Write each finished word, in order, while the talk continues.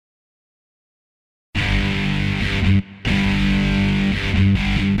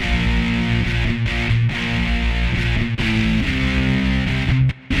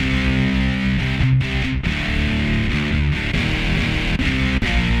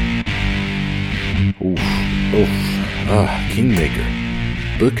Kingmaker.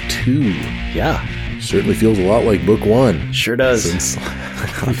 Book 2. Yeah. Certainly feels a lot like Book 1. Sure does. Since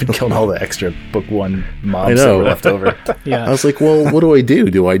I've been killing all the extra Book 1 mobs that were left over. Yeah. I was like, well, what do I do?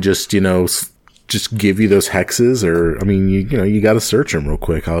 Do I just, just give you those hexes? Or, I mean, you got to search them real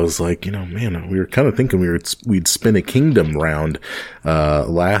quick. I was like, man, we were kind of thinking we'd spin a kingdom round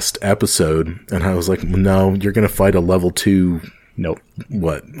last episode. And I was like, no, you're going to fight a level 2. Nope.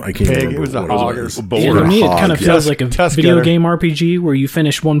 What? I can't remember. It was a hog or boar. Yeah, to me, it kind of feels Yeah. like a Tusk video getter. game RPG where you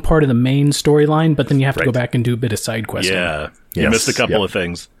finish one part of the main storyline, but then you have to go back and do a bit of side questing. Yeah. You Yes. missed a couple of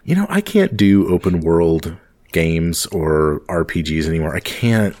things. I can't do open world games or RPGs anymore. I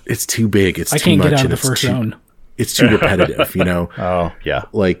can't. It's too big. It's I too can't much. get out of and the it's first too- zone. It's too repetitive, Oh, yeah.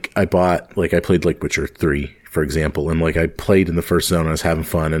 I played Witcher 3, for example, and I played in the first zone, I was having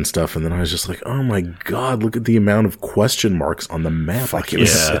fun and stuff, and then I was just like, oh my god, look at the amount of question marks on the map. Fuck, Like,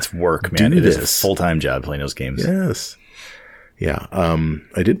 it's work, man. do It is a this. full-time job playing those games. Yes. Yeah.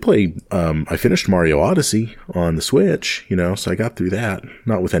 I did play, I finished Mario Odyssey on the Switch, so I got through that.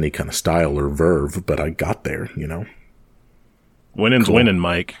 Not with any kind of style or verve, but I got there, Winning's winning,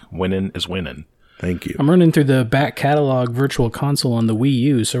 Mike. Winning is winning. Thank you. I'm running through the back catalog virtual console on the Wii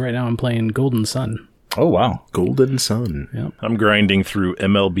U, so right now I'm playing Golden Sun. Oh, wow. Golden Sun. I'm grinding through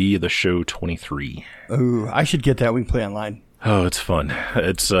MLB The Show 23. Oh, I should get that. We can play online. Oh, it's fun.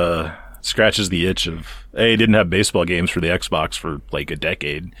 It's scratches the itch of didn't have baseball games for the Xbox for like a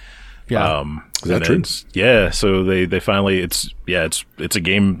decade. Yeah. Is that and true? Yeah. So they finally it's a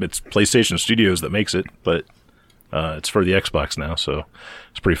game. It's PlayStation Studios that makes it, but it's for the Xbox now. So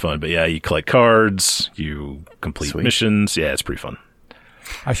it's pretty fun. But yeah, you collect cards, you complete missions. Yeah, it's pretty fun.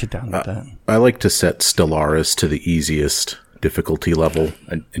 I should download that. I like to set Stellaris to the easiest difficulty level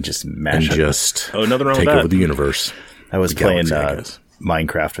And just and mash it. just nothing wrong take with that. over the universe. I was The playing galaxy, I guess.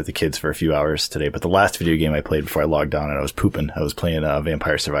 Minecraft with the kids for a few hours today, but the last video game I played before I logged on and I was pooping, I was playing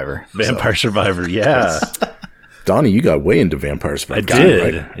Vampire Survivor. Vampire Survivor. Yeah. Donnie, you got way into Vampire Survivor. I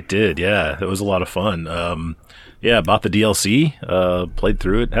did. Right? I did. Yeah, it was a lot of fun. Bought the DLC, played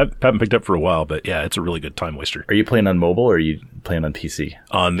through it. Haven't picked up for a while, but yeah, it's a really good time waster. Are you playing on mobile or are you playing on PC?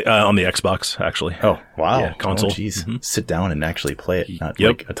 On the Xbox, actually. Oh, wow. Yeah, console. Oh, jeez. Sit down and actually play it, not Yep.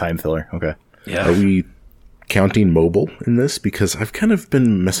 like a time filler. Okay. Yeah. Are we counting mobile in this? Because I've kind of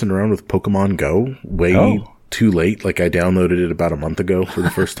been messing around with Pokemon Go way too late. I downloaded it about a month ago for the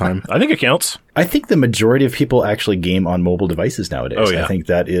first time. I think it counts. I think the majority of people actually game on mobile devices nowadays. Oh, yeah. I think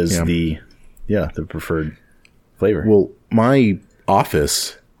that is Yeah. the preferred flavor. Well, my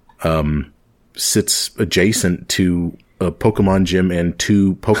office sits adjacent to a Pokemon gym and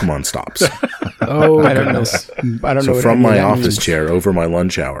 2 Pokemon stops. Oh, I don't know. goodness. I don't know. So what from any of my that office means. chair over my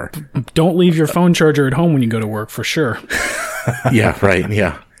lunch hour. Don't leave your phone charger at home when you go to work, for sure. Yeah, right.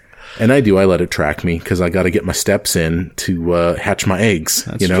 Yeah. And I let it track me because I got to get my steps in to hatch my eggs.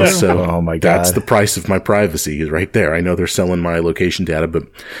 true. So Oh, my that's God. the price of my privacy is right there. I know they're selling my location data, but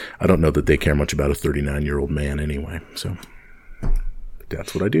I don't know that they care much about a 39-year-old man anyway. So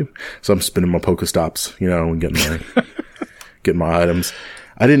that's what I do. So I'm spinning my Pokestops, and getting my items.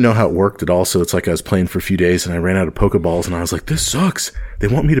 I didn't know how it worked at all, so it's like I was playing for a few days and I ran out of Pokeballs and I was like, this sucks. They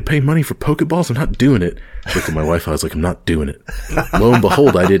want me to pay money for Pokeballs? I'm not doing it. I looked at my wife, I was like, I'm not doing it. Lo and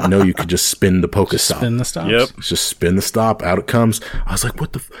behold, I didn't know you could just spin the Pokestop. Spin the stops. Yep. Just spin the stop, out it comes. I was like,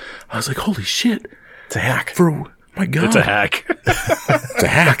 I was like, holy shit. It's a hack. My God. It's a hack. It's a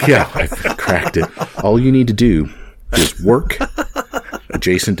hack, yeah. I cracked it. All you need to do is work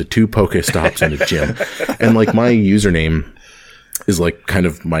adjacent to 2 Pokestops in a gym. And my username is kind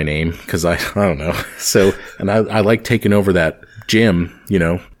of my name because I don't know. So, and I like taking over that gym,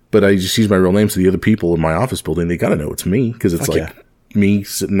 but I just use my real name. So the other people in my office building, they got to know it's me because it's me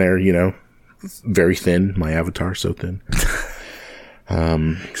sitting there, very thin. My avatar so thin.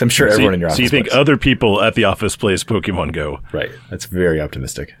 'Cause I'm sure everyone in your office So you think plays. other people at the office plays Pokemon Go? Right. That's very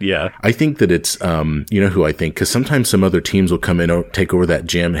optimistic. Yeah. I think that it's, who I think, because sometimes some other teams will come in and take over that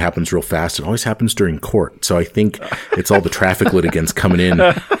gym. It happens real fast. It always happens during court. So I think it's all the traffic litigants coming in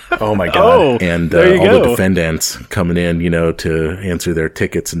Oh, my God. Oh, and there you all the go. defendants coming in, to answer their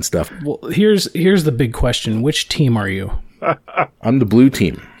tickets and stuff. Well, here's the big question. Which team are you? I'm the blue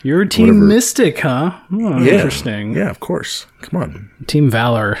team. You're Team Whatever. Mystic, huh? Oh, Yeah. Interesting. Yeah, of course. Come on. Team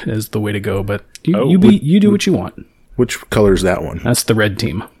Valor is the way to go, but you do what you want. Which color is that one? That's the red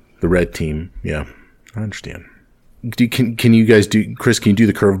team. The red team. Yeah, I understand. Can you guys do, Chris, can you do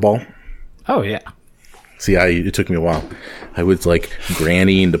the curveball? Oh, yeah. See, it took me a while. I was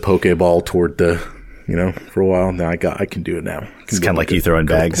grannying the Pokeball toward the, for a while. Now I can do it now. It's kind of like you throwing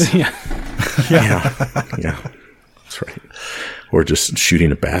bags. Yeah. Yeah. That's right. Or just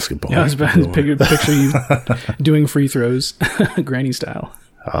shooting a basketball. Yeah, I was about to picture you doing free throws, granny style.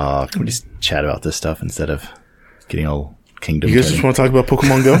 Can we just chat about this stuff instead of getting all Kingdom? You guys just want to talk about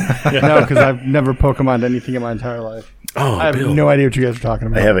Pokemon Go? No, because I've never Pokemoned anything in my entire life. Oh, I have Bill. no idea what you guys are talking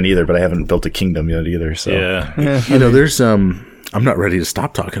about. I haven't either, but I haven't built a kingdom yet either. So Yeah. You know, there's I'm not ready to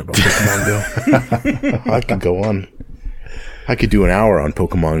stop talking about Pokemon Go. I could go on. I could do an hour on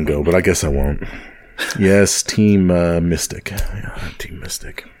Pokemon Go, but I guess I won't. Yes, Team Mystic. Yeah, Team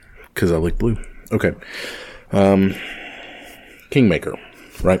Mystic. Because I like blue. Okay. Kingmaker,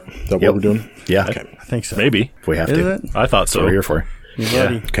 right? Is that what we're doing? yeah, Okay. I think so. Maybe. if we have Is to. it? I thought That's what so. we're here for.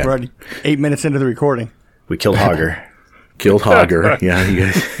 We're already 8 minutes into the recording. We killed Hogger. Killed Hogger. Yeah, you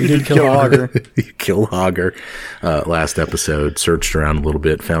guys. You did kill Augur. Kill Hogger. Last episode, searched around a little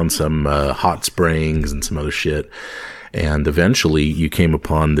bit, found some hot springs and some other shit. And eventually you came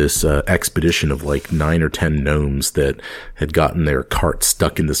upon this expedition of like 9 or 10 gnomes that had gotten their cart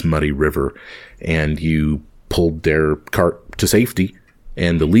stuck in this muddy river. And you pulled their cart to safety.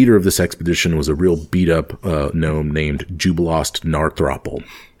 And the leader of this expedition was a real beat-up gnome named Jubilost Narthropple,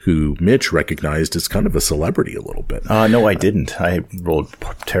 who Mitch recognized as kind of a celebrity a little bit. No, I didn't. I rolled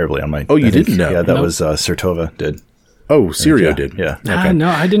terribly on my. Oh, you I think- didn't know? Yeah, that No. was Sertova did. Oh, Sirio Yeah, did. Yeah. No,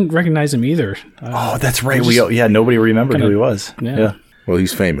 I didn't recognize him either. Oh, that's right. Nobody remembered who he was. Yeah. Well,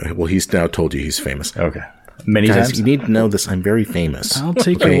 he's famous. Well, he's now told you he's famous. Okay. Many Guys, times. you need to know this. I'm very famous. I'll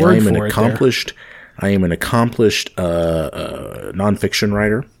take your Okay, word I am for an it there. accomplished. I am an accomplished nonfiction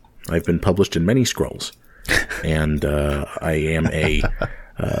writer. I've been published in many scrolls, and I am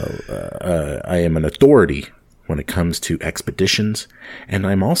an authority when it comes to expeditions, and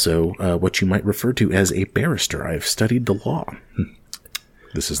I'm also what you might refer to as a barrister. I've studied the law.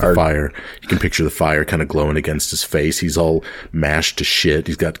 This is the fire. You can picture the fire kind of glowing against his face. He's all mashed to shit.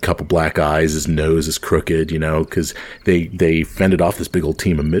 He's got a couple black eyes. His nose is crooked, you know, because they fended off this big old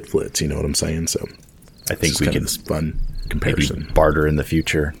team of midflits. You know what I'm saying? So I think it's we kind could of this fun maybe comparison. barter in the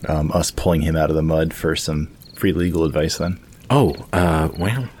future. Us pulling him out of the mud for some free legal advice. Then. Oh,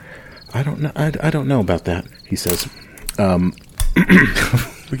 well, I don't know. I don't know about that. He says.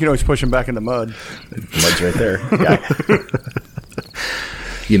 We can always push him back in the mud. Mud's right there. Yeah.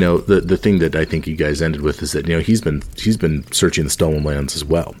 You know, the thing that I think you guys ended with is that, you know, he's been searching the stolen lands as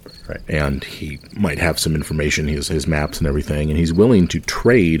well. Right. And he might have some information, his maps and everything, and he's willing to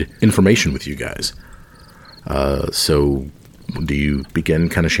trade information with you guys. So do you begin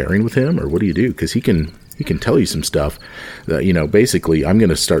kind of sharing with him, or what do you do? Because he can tell you some stuff that, you know, basically I'm going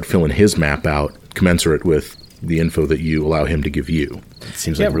to start filling his map out commensurate with the info that you allow him to give you. It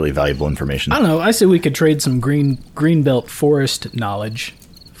seems like really valuable information. I don't know. I say we could trade some greenbelt forest knowledge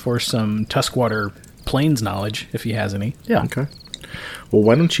for some Tuskwater Plains knowledge, if he has any. Yeah. Okay. Well,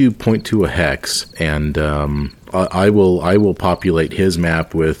 why don't you point to a hex, and I will populate his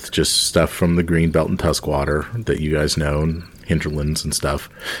map with just stuff from the Greenbelt and Tuskwater that you guys know, and hinterlands and stuff.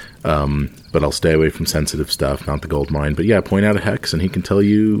 But I'll stay away from sensitive stuff, not the gold mine. But yeah, point out a hex, and he can tell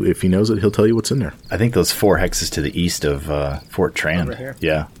you, if he knows it, he'll tell you what's in there. I think those 4 hexes to the east of Fort Trand. Over here.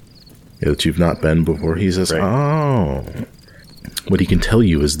 Yeah. Yeah, that you've not been before. He says, Right. oh. What he can tell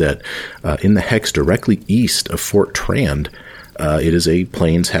you is that in the hex directly east of Fort Trand, it is a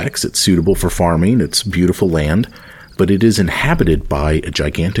plains hex. It's suitable for farming. It's beautiful land, but it is inhabited by a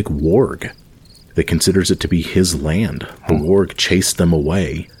gigantic warg that considers it to be his land. The warg chased them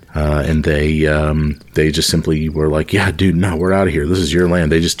away, and they just simply were like, yeah, dude, no, we're out of here. This is your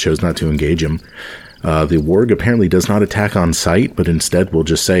land. They just chose not to engage him. The warg apparently does not attack on sight, but instead will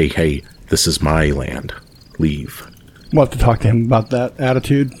just say, hey, this is my land. Leave. We'll have to talk to him about that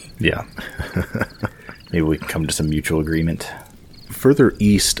attitude. Yeah. Maybe we can come to some mutual agreement. Further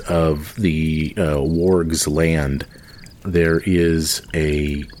east of the warg's land, there is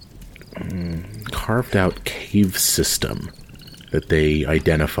a carved out cave system that they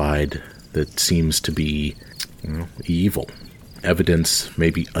identified that seems to be evil. Evidence,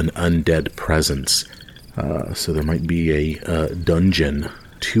 maybe an undead presence. So there might be a dungeon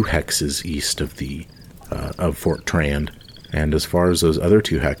 2 hexes east of of Fort Trand. And as far as those other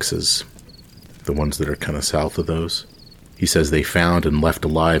 2 hexes, the ones that are kind of south of those, he says they found and left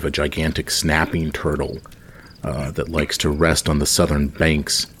alive a gigantic snapping turtle that likes to rest on the southern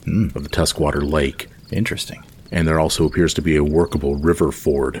banks of the Tuskwater Lake. Interesting. And there also appears to be a workable river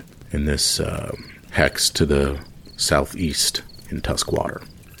ford in this hex to the southeast in Tuskwater.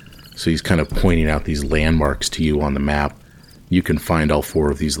 So he's kind of pointing out these landmarks to you on the map. You can find all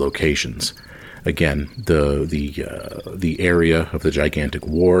 4 of these locations. Again, the area of the gigantic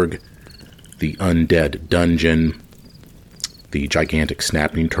warg, the undead dungeon, the gigantic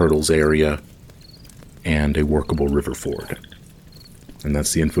snapping turtles area, and a workable river ford. And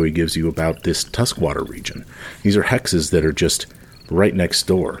that's the info he gives you about this Tuskwater region. These are hexes that are just right next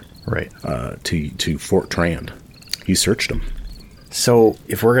door Right. to Fort Trand. He searched them. So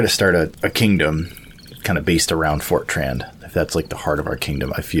if we're going to start a kingdom kind of based around Fort Trand, if that's like the heart of our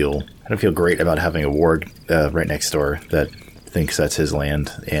kingdom, I don't feel great about having a warg right next door that thinks that's his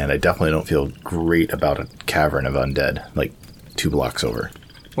land. And I definitely don't feel great about a cavern of undead, like 2 blocks over.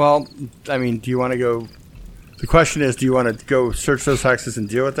 Well, I mean, do you want to go... The question is, do you want to go search those hexes and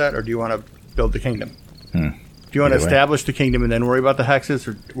deal with that, or do you want to build the kingdom? Do you want to establish the kingdom and then worry about the hexes,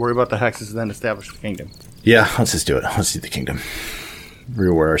 or worry about the hexes and then establish the kingdom? Yeah, let's just do it. Let's do the kingdom.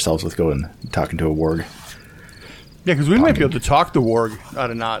 Reward ourselves with going talking to a warg. Yeah, because we might be able to talk the warg out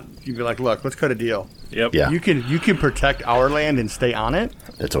of not. You'd be like, look, let's cut a deal. Yep. Yeah. You can protect our land and stay on it,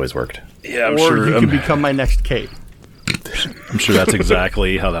 That's always worked. Yeah, I'm or sure. you can become my next Kate. I'm sure that's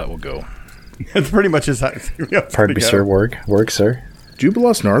exactly how that will go. That's pretty much his. Pardon me, sir. Warg, sir.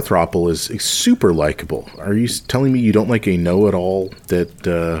 Jubilos Narthropple is super likable. Are you telling me you don't like a know-it-all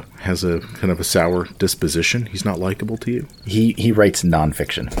that has a kind of a sour disposition? He's not likable to you? He writes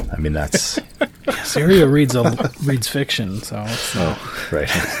nonfiction. I mean, that's Syria reads fiction, so it's not. right.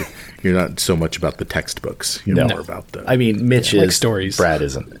 You're not so much about the textbooks. You're No. more about the... I mean, Mitch like is stories. Brad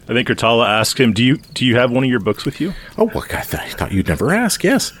isn't. I think Kurtala asked him, "Do you have one of your books with you?" Oh, well, I thought you'd never ask.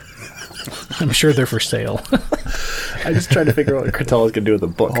 Yes. I'm sure they're for sale. I just trying to figure out what Kurtala's going to do with the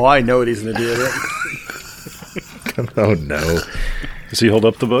book. Oh, I know what he's going to do with it. Oh, no. Does he hold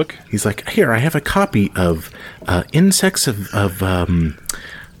up the book? He's like, here, I have a copy of Insects of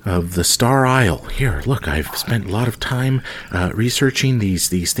the Star Isle. Here, look, I've spent a lot of time researching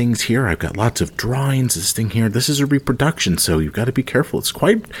these things here. I've got lots of drawings. This thing here, this is a reproduction, so you've got to be careful. It's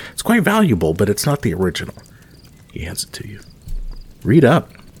quite valuable, but it's not the original. He hands it to you. Read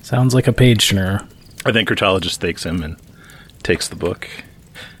up. Sounds like a page turner. I think Kurtala just takes him and takes the book.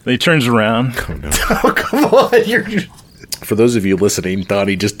 Then he turns around. Oh, no. Oh, come on. You're... For those of you listening,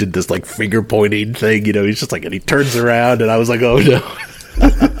 Donnie just did this, like, finger-pointing thing. You know, he's just like, and he turns around, and I was like, oh, no.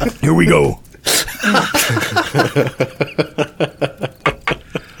 Here we go.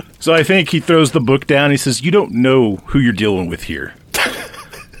 So I think he throws the book down. He says, "You don't know who you're dealing with here.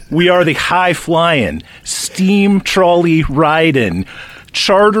 We are the high-flying, steam trolley riding,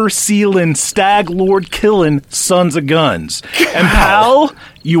 charter sealing, stag lord killing sons of guns. And pal,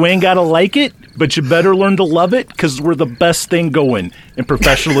 you ain't gotta like it, but you better learn to love it, because we're the best thing going in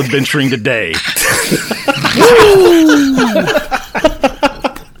professional adventuring today."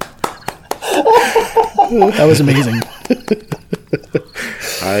 That was amazing.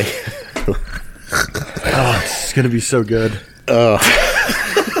 It's going to be so good. Okay.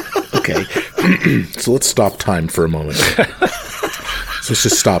 So let's stop time for a moment. So let's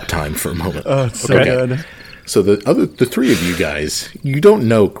just stop time for a moment. Oh, it's so good. So the three of you guys, you don't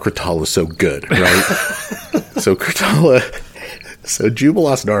know Kurtala so good, right? So Jubilos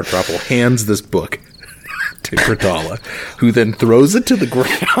Narthropple hands this book to Kurtala, who then throws it to the ground.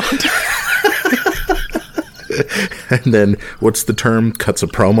 And then, what's the term? Cuts a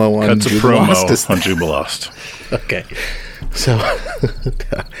promo on Jubilost. Okay. So,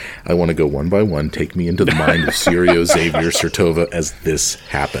 I want to go one by one. Take me into the mind of Sirio Xavier Sertova as this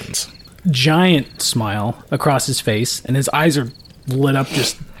happens. Giant smile across his face, and his eyes are lit up.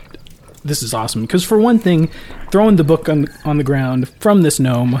 This is awesome. Because for one thing, throwing the book on the ground from this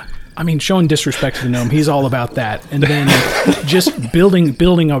gnome, I mean, showing disrespect to the gnome, he's all about that. And then just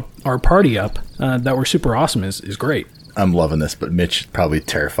building our party up that we're super awesome is great. I'm loving this, but Mitch is probably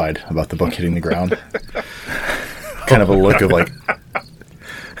terrified about the book hitting the ground. Kind of a look of like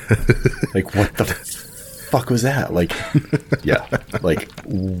what the fuck was that? Like, yeah, like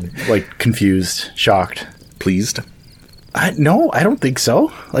confused, shocked, Pleased? No, I don't think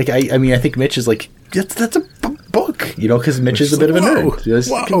so. Like, I mean, I think Mitch is like, that's a book, you know, because Mitch is a bit of a nerd.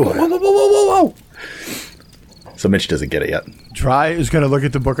 Whoa. So Mitch doesn't get it yet. Dry is going to look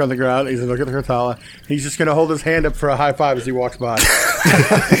at the book on the ground. He's going to look at the Kurtala. He's just going to hold his hand up for a high five as he walks by.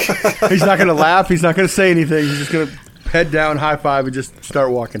 He's not going to laugh. He's not going to say anything. He's just going to head down, high five, and just start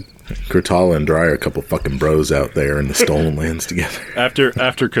walking. Kurtala and Dry are a couple fucking bros out there in the Stolen Lands together. After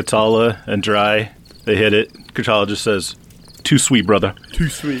Kurtala and Dry, they hit it. Kurtala just says, "Too sweet, brother." Too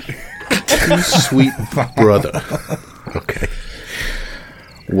sweet. Too sweet, brother. Okay.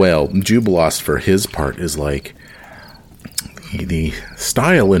 Well, Jubilos, for his part, is like, the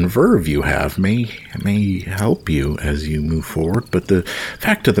style and verve you have may help you as you move forward, but the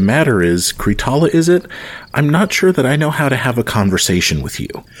fact of the matter is, Kurtala, is it? I'm not sure that I know how to have a conversation with you.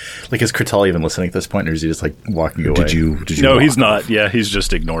 Like, is Kurtala even listening at this point, or is he just like walking away? Did you No, walk? he's not. Yeah, he's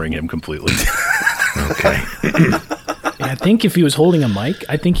just ignoring him completely. Okay. I think if he was holding a mic,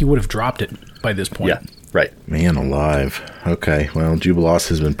 I think he would have dropped it by this point. Yeah, right. Man alive. Okay, well, Jubilos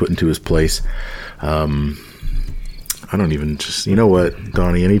has been put into his place. I don't even just, you know what,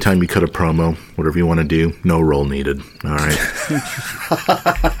 Donnie, anytime you cut a promo, whatever you want to do, no roll needed. All right.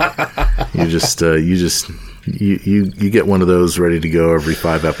 you get one of those ready to go every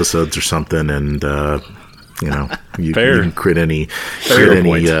 5 episodes or something. And, you can crit any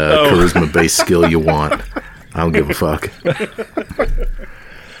charisma-based skill you want. I don't give a fuck.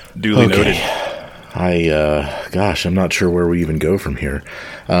 Duly noted. I'm not sure where we even go from here.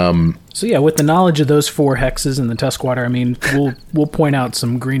 So yeah, with the knowledge of those 4 hexes and the Tuskwater, I mean, we'll point out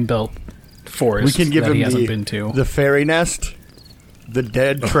some greenbelt forests we can give that him he hasn't been to. The fairy nest, the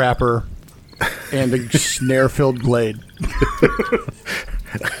dead trapper, and the snare-filled glade.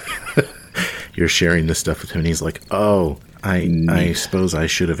 You're sharing this stuff with him, and he's like, "Oh, I suppose I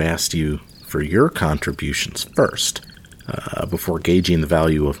should have asked you for your contributions first." Before gauging the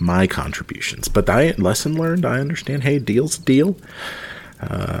value of my contributions. But lesson learned, I understand. Hey, deal's a deal.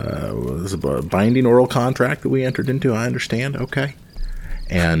 It was a binding oral contract that we entered into, I understand. Okay.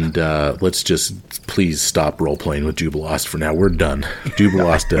 And let's just please stop role-playing with Jubilost for now. We're done.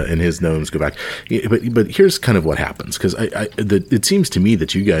 Jubilost and his gnomes go back. But here's kind of what happens, because it seems to me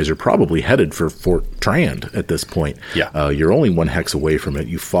that you guys are probably headed for Fort Trand at this point. Yeah. You're only 1 hex away from it.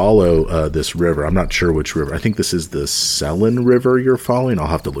 You follow this river. I'm not sure which river. I think this is the Selin River you're following. I'll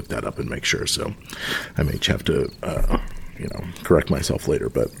have to look that up and make sure. So I may have to, correct myself later.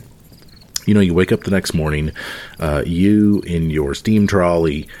 But you wake up the next morning, you in your steam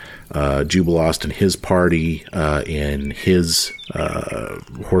trolley, Jubilost and his party in his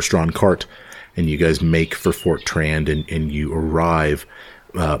horse-drawn cart, and you guys make for Fort Trand, and you arrive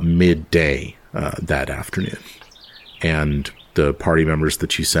midday that afternoon. And the party members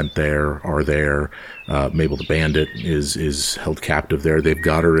that you sent there are there. Mabel the Bandit is held captive there. They've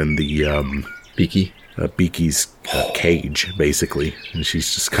got her in the Beaky's cage, basically, and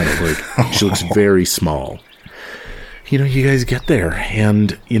she's just kind of like, she looks very small. You guys get there,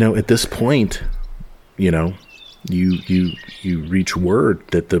 and at this point, you reach word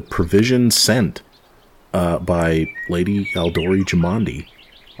that the provisions sent by Lady Aldori Jamandi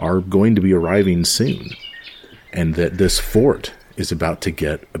are going to be arriving soon, and that this fort is about to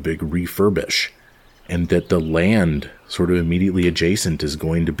get a big refurbish, and that the land sort of immediately adjacent is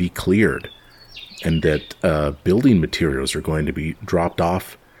going to be cleared, and that building materials are going to be dropped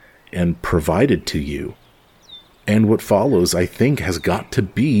off and provided to you. And what follows, I think, has got to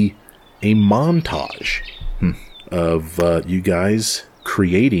be a montage of you guys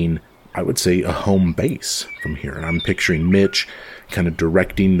creating, I would say, a home base from here. And I'm picturing Mitch kind of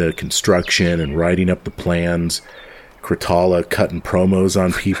directing the construction and writing up the plans, Kratala cutting promos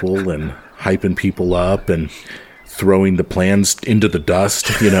on people and hyping people up and throwing the plans into the dust,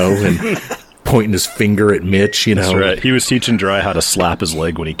 and pointing his finger at Mitch, That's right. He was teaching Dry how to slap his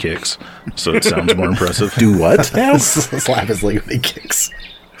leg when he kicks, so it sounds more impressive. Do what now? Slap his leg when he kicks.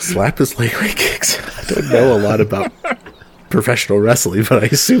 Slap his leg when he kicks. I don't know a lot about professional wrestling, but I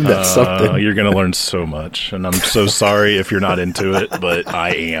assume that's something. You're going to learn so much, and I'm so sorry if you're not into it, but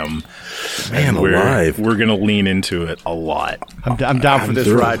I am. Man alive. We're going to lean into it a lot. I'm down for this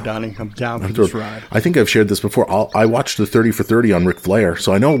ride, Donnie. I'm down for this ride. I think I've shared this before. I watched the 30 for 30 on Ric Flair,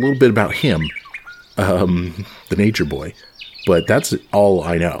 so I know a little bit about him, the Nature Boy, but that's all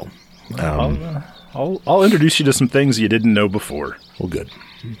I know. I'll introduce you to some things you didn't know before. Well, good.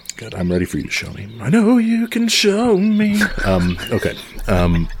 I'm ready for you to show me. I know you can show me. Okay.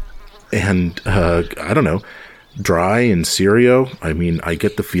 And I don't know. Dry and Sirio, I mean, I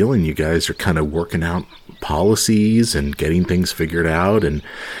get the feeling you guys are kind of working out policies and getting things figured out. And,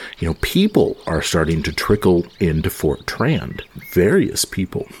 people are starting to trickle into Fort Trand. Various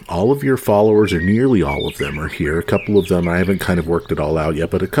people. All of your followers, or nearly all of them, are here. A couple of them, I haven't kind of worked it all out yet,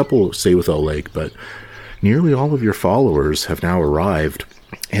 but a couple stay with Oleg. But nearly all of your followers have now arrived.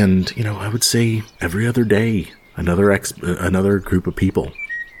 And, I would say every other day, another group of people,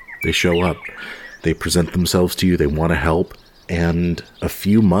 they show up. They present themselves to you. They want to help. And a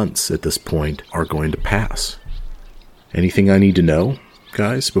few months at this point are going to pass. Anything I need to know,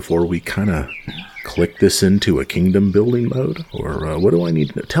 guys, before we kind of click this into a kingdom building mode? Or what do I need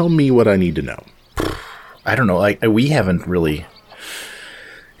to know? Tell me what I need to know. I don't know. We haven't really...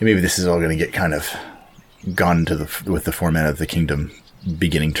 Maybe this is all going to get kind of gone with the format of the kingdom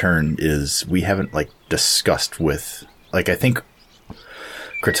beginning turn, is we haven't discussed with... I think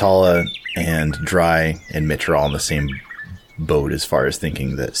Kratala and Dry and Mitch are all in the same boat as far as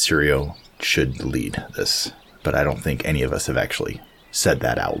thinking that Sirio should lead this. But I don't think any of us have actually said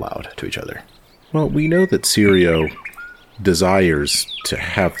that out loud to each other. Well, we know that Sirio desires to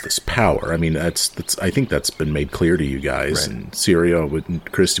have this power. I mean, that's I think that's been made clear to you guys. Right. And Syria,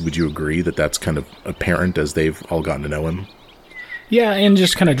 Chris, would you agree that that's kind of apparent as they've all gotten to know him? Yeah, and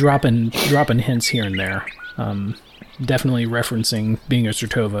just kind of dropping hints here and there. Definitely referencing being a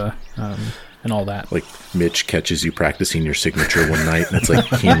Sertova and all that. Like Mitch catches you practicing your signature one night, and it's like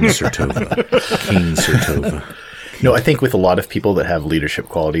King Sertova, King Sertova. No, I think with a lot of people that have leadership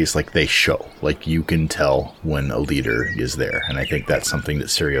qualities, like they show, like you can tell when a leader is there. And I think that's something that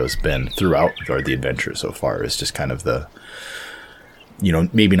Sirio's been throughout the adventure so far, is just kind of the,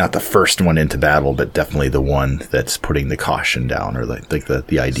 maybe not the first one into battle, but definitely the one that's putting the caution down, or like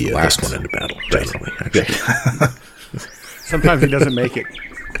the idea. The last one into battle, generally, actually. Sometimes he doesn't make it.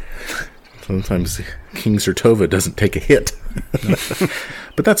 Sometimes King Sertova doesn't take a hit.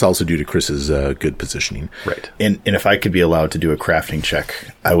 But that's also due to Chris's good positioning. Right. And if I could be allowed to do a crafting check,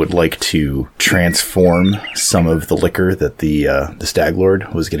 I would like to transform some of the liquor that the Stag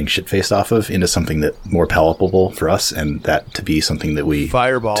Lord was getting shit-faced off of into something that more palatable for us, and that to be something that we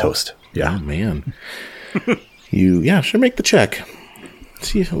Fireball. toast. Yeah. Oh, man. Sure, make the check.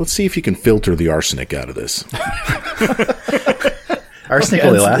 Let's see if you can filter the arsenic out of this. Arsenic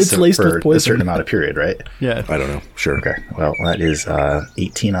only lasts it's laced for with poison. a certain amount of period, right? Yeah. I don't know. Sure. Okay. Well, that is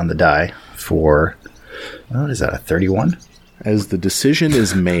 18 on the die for, what is that, a 31? As the decision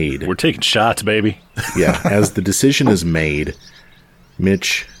is made, We're taking shots, baby. as the decision is made,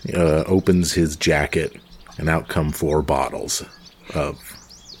 Mitch opens his jacket, and out come 4 bottles of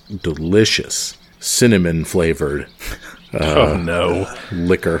delicious cinnamon-flavored Oh, no.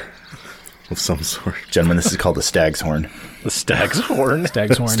 liquor of some sort. Gentlemen, this is called the Stag's Horn. The stag's horn.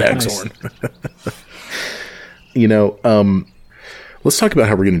 Stag's horn. Stag's Nice. horn. Let's talk about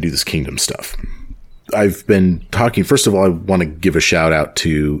how we're going to do this kingdom stuff. I've been talking. First of all, I want to give a shout out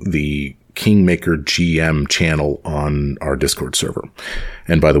to the Kingmaker GM channel on our Discord server.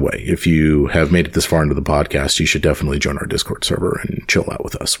 And by the way, if you have made it this far into the podcast, you should definitely join our Discord server and chill out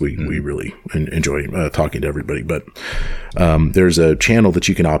with us. We really enjoy talking to everybody. But there's a channel that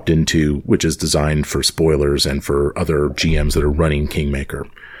you can opt into, which is designed for spoilers and for other GMs that are running Kingmaker.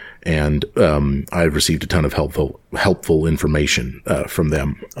 And I've received a ton of helpful information from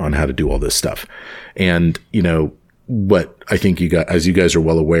them on how to do all this stuff. And what I think as you guys are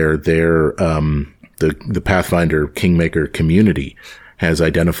well aware, the Pathfinder Kingmaker community has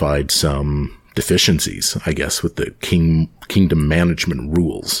identified some deficiencies, I guess, with the kingdom management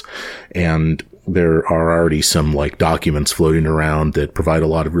rules. And there are already some documents floating around that provide a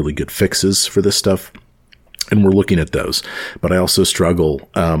lot of really good fixes for this stuff. And we're looking at those. But I also struggle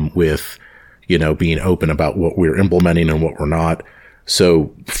with, being open about what we're implementing and what we're not.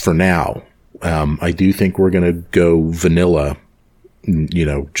 So for now, I do think we're going to go vanilla,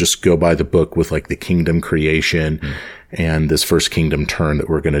 just go by the book with the kingdom creation and this first kingdom turn that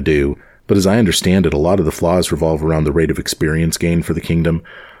we're going to do. But as I understand it, a lot of the flaws revolve around the rate of experience gain for the kingdom.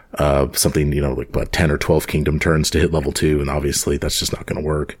 Something, about 10 or 12 kingdom turns to hit level 2. And obviously that's just not going to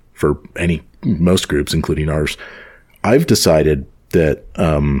work for most groups, including ours. I've decided that,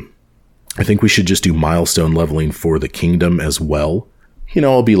 I think we should just do milestone leveling for the kingdom as well.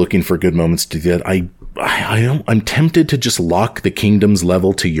 I'll be looking for good moments to do that. I'm tempted to just lock the kingdom's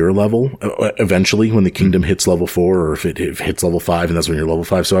level to your level eventually when the kingdom hits level 4, or if it hits level 5 and that's when you're level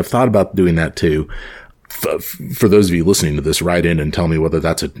 5. So I've thought about doing that too. For those of you listening to this, write in and tell me whether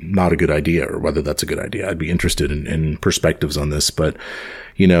that's not a good idea or whether that's a good idea. I'd be interested in perspectives on this. But,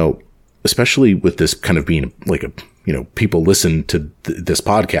 especially with this kind of being people listen to this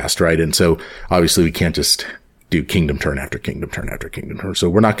podcast, right? And so obviously we can't just do kingdom turn after kingdom turn after kingdom turn. So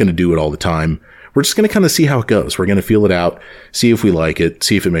we're not going to do it all the time. We're just going to kind of see how it goes. We're going to feel it out, see if we like it,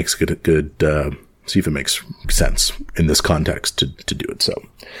 see if it makes see if it makes sense in this context to do it. So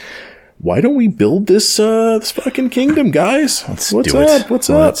why don't we build this fucking kingdom, guys? What's What's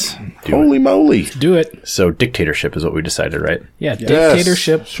up? Holy moly. Do it. So dictatorship is what we decided, right? Yeah,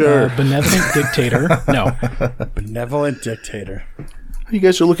 dictatorship, sure. Benevolent dictator. No. Benevolent dictator. You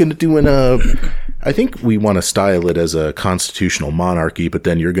guys are looking at doing I think we want to style it as a constitutional monarchy, but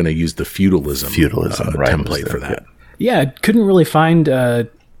then you're going to use the feudalism right, template for that. Yeah, couldn't really find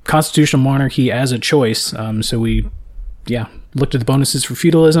constitutional monarchy as a choice. So we, looked at the bonuses for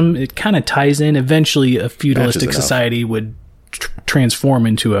feudalism. It kind of ties in. Eventually, a feudalistic society would transform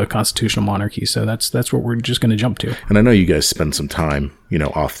into a constitutional monarchy. So that's what we're just going to jump to. And I know you guys spend some time,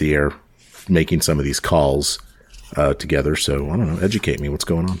 off the air making some of these calls together. So I don't know, educate me. What's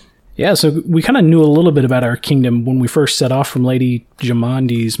going on? Yeah, so we kind of knew a little bit about our kingdom when we first set off from Lady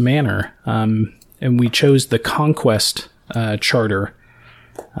Jamandi's manor, and we chose the Conquest Charter.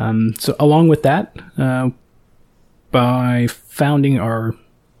 So along with that, by founding our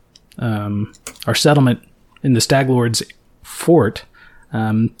settlement in the Staglord's fort,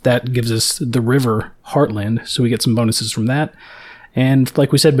 that gives us the river heartland, so we get some bonuses from that. And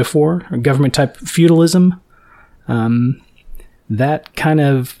like we said before, government type feudalism, that kind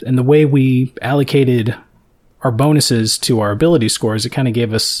of, and the way we allocated our bonuses to our ability scores, it kind of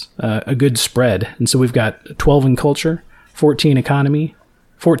gave us a good spread. And so we've got 12 in culture, 14 economy,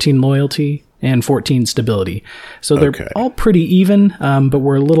 14 loyalty, and 14 stability. So they're all pretty even, but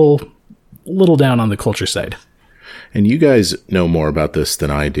we're a little down on the culture side. And you guys know more about this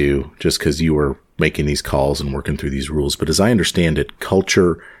than I do, just because you were making these calls and working through these rules. But as I understand it,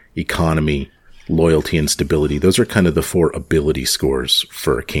 culture, economy, loyalty, and stability, those are kind of the 4 ability scores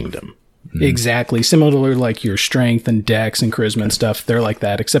for a kingdom. Exactly. Similar to like your strength and dex and charisma and stuff. They're like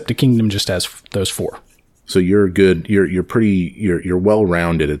that, except a kingdom just has those 4. So you're good. You're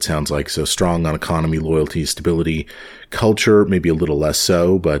well-rounded, it sounds like. So strong on economy, loyalty, stability, culture, maybe a little less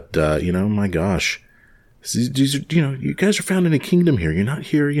so, but, my gosh. You guys are founding a kingdom here. You're not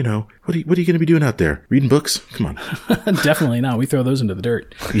here, what are you going to be doing out there? Reading books? Come on. Definitely not. We throw those into the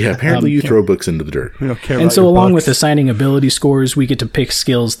dirt. Yeah, apparently you throw books into the dirt. We don't care and about so your along books. with assigning ability scores, we get to pick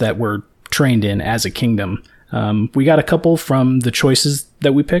skills that we're trained in as a kingdom. We got a couple from the choices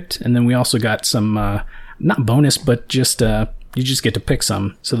that we picked, and then we also got some, not bonus, but just you just get to pick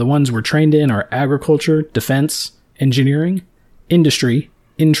some. So the ones we're trained in are agriculture, defense, engineering, industry,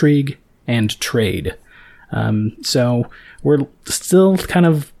 intrigue, and trade. So we're still kind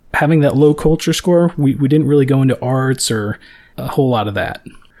of having that low culture score. We didn't really go into arts or a whole lot of that.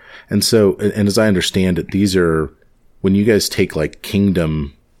 And so, and as I understand it, these are, when you guys take like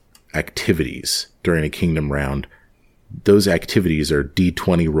kingdom activities during a kingdom round, those activities are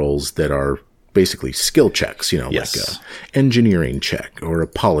D20 rolls that are basically skill checks, like a engineering check or a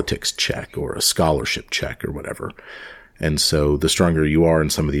politics check or a scholarship check or whatever. And so the stronger you are in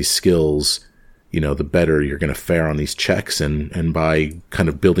some of these skills, the better you're going to fare on these checks. And by kind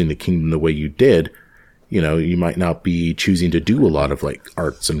of building the kingdom the way you did, you might not be choosing to do a lot of like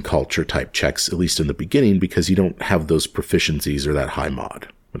arts and culture type checks, at least in the beginning, because you don't have those proficiencies or that high mod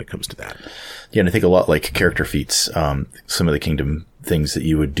when it comes to that. Yeah, and I think a lot like character feats, some of the kingdom things that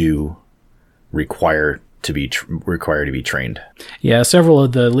you would do require to be trained. Yeah, several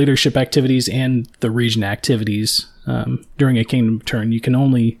of the leadership activities and the region activities during a kingdom turn, you can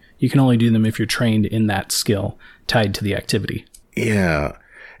only do them if you're trained in that skill tied to the activity. Yeah.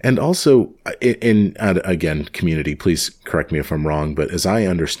 And also, again, community, please correct me if I'm wrong, but as I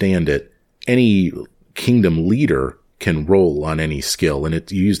understand it, any kingdom leader can roll on any skill,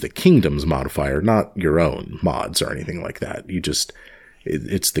 and you use the kingdom's modifier, not your own mods or anything like that.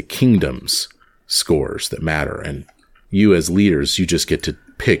 It's the kingdom's scores that matter, and you as leaders, you just get to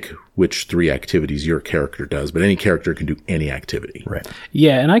pick which 3 activities your character does, but any character can do any activity. Right.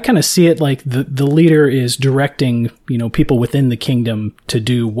 Yeah, and I kind of see it like the leader is directing, people within the kingdom to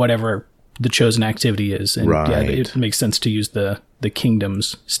do whatever the chosen activity is. And right. Yeah, it makes sense to use the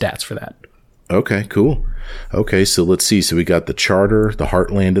kingdom's stats for that. Okay, cool. Okay, so let's see. So we got the charter, the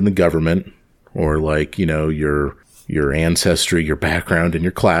heartland, and the government, or like, your ancestry, your background, and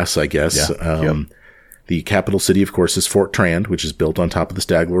your class, I guess. Yeah. The capital city, of course, is Fort Trand, which is built on top of the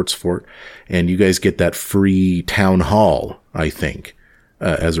Staglord's fort. And you guys get that free town hall, I think,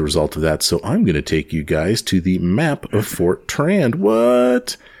 as a result of that. So I'm going to take you guys to the map of Fort Trand.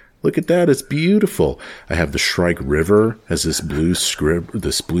 What? Look at that. It's beautiful. I have the Shrike River as this blue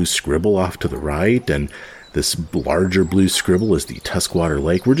scribble off to the right. And this larger blue scribble is the Tuskwater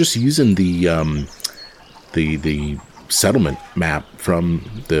Lake. We're just using the settlement map from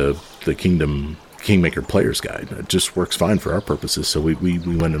the Kingmaker Player's Guide. It just works fine for our purposes. So we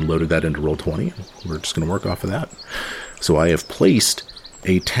went and loaded that into Roll20. We're just going to work off of that. So I have placed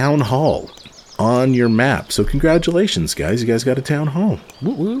a town hall on your map. So congratulations, guys. You guys got a town hall.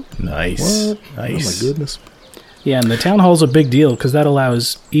 Woo-woo. Nice. What? Nice. Oh, my goodness. Yeah, and the town hall's a big deal because that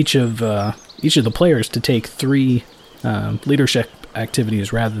allows each of the players to take 3 leadership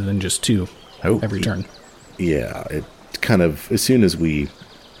activities rather than just 2 every turn. Yeah, it kind of, as soon as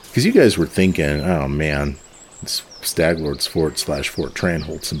because you guys were thinking, oh man, this Staglord's Fort / Fort Trand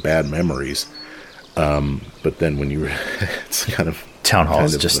holds some bad memories. But then when you it's kind of town hall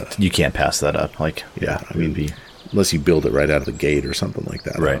is just you can't pass that up. Like, yeah, I mean, unless you build it right out of the gate or something like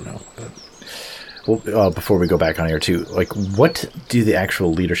that. Right. I don't know. But. Well, before we go back on here too, like, what do the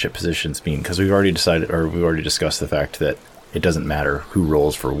actual leadership positions mean? Because we've already discussed the fact that it doesn't matter who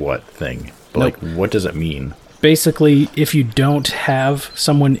rolls for what thing. But Nope. like, what does it mean? Basically, if you don't have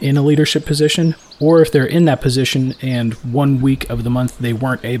someone in a leadership position, or if they're in that position and 1 week of the month they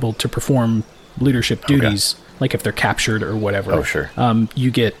weren't able to perform leadership duties, like if they're captured or whatever. Oh, sure.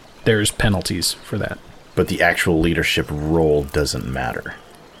 There's penalties for that. But the actual leadership role doesn't matter.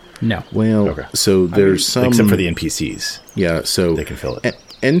 No. Well, so there's some... Except for the NPCs. Yeah, so... They can fill it.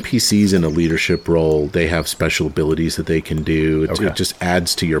 NPCs in a leadership role, they have special abilities that they can do. It just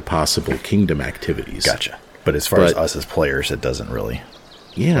adds to your possible kingdom activities. Gotcha. But as far as us as players, it doesn't really...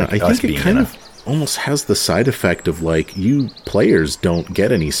 Yeah, I think it kind of almost has the side effect of, like, you players don't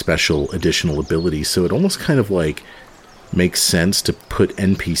get any special additional abilities, so it almost kind of, like, makes sense to put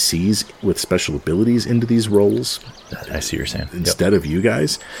NPCs with special abilities into these roles. I see what you're saying. Instead of you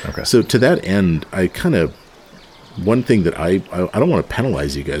guys. Okay. So to that end, I kind of... One thing that I don't want to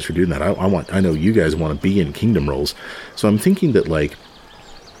penalize you guys for doing that. I know you guys want to be in kingdom roles. So I'm thinking that, like,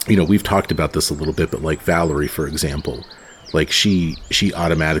 you know, we've talked about this a little bit, but like Valerie, for example, like she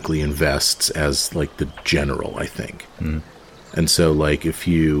automatically invests as like the general, I think. And so like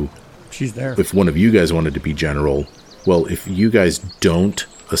she's there. If one of you guys wanted to be general, well, if you guys don't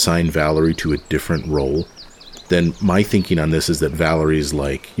assign Valerie to a different role, then my thinking on this is that Valerie's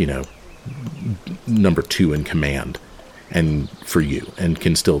like, you know, number 2 in command and for you, and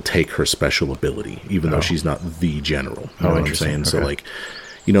can still take her special ability even though she's not the general. You know what I'm saying? So like,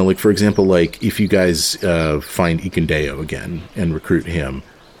 you know, like for example, like if you guys find Ikendeo again and recruit him,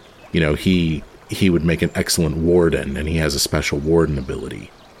 you know, he would make an excellent warden, and he has a special warden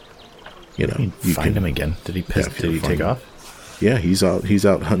ability. You know, you find him again. Did he take off? Yeah, he's out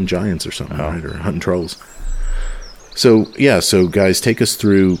hunting giants or something, right? Or hunting trolls. So, yeah, so guys, take us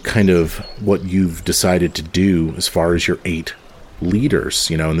through kind of what you've decided to do as far as your 8 leaders,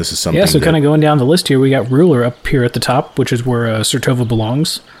 you know, and this is something... Yeah, so kind of going down the list here, we got Ruler up here at the top, which is where Sertova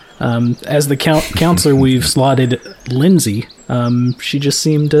belongs. As the counselor, we've slotted Lindsay. She just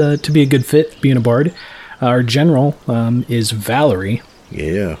seemed to be a good fit, being a bard. Our general is Valerie.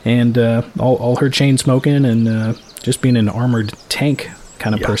 Yeah. And all her chain smoking and just being an armored tank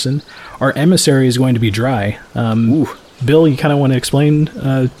kind of person. Our emissary is going to be Dry. Bill, you kind of want to explain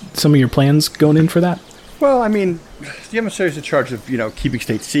some of your plans going in for that? Well, I mean, the emissary is in charge of, you know, keeping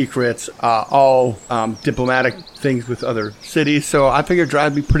state secrets, all diplomatic things with other cities. So I figured Dry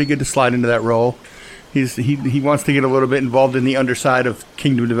would be pretty good to slide into that role. He wants to get a little bit involved in the underside of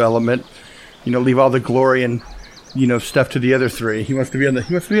kingdom development. You know, leave all the glory and, you know, stuff to the other 3. He wants to be on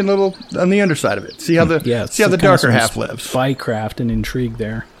the underside of it. See how the darker half lives. Spycraft and intrigue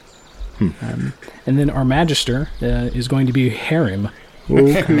there. And then our magister is going to be Harim.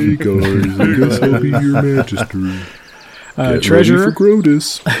 Okay, guys, I guess I'll be your magister. Treasurer for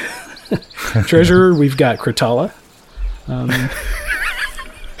Grotus. Treasurer, we've got Kratala.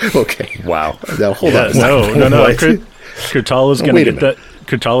 Okay. Wow. Now hold on. No. Kratala's going to get that.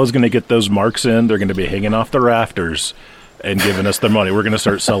 Kratala's going to get those marks in. They're going to be hanging off the rafters and giving us their money. We're going to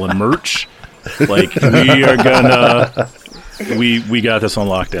start selling merch. Like, we are gonna. We got this on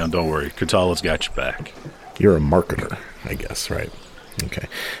lockdown. Don't worry. Kratala's got your back. You're a marketer, I guess, right? Okay.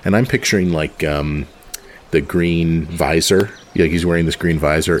 And I'm picturing like the green visor. Yeah, he's wearing this green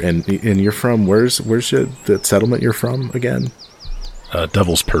visor. And you're from where's the settlement you're from again?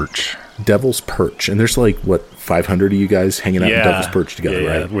 Devil's Perch. Devil's Perch. And there's like what 500 of you guys hanging out in Devil's Perch together,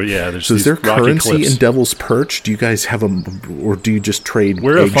 right? There's so is there currency cliffs in Devil's Perch? Do you guys have or do you just trade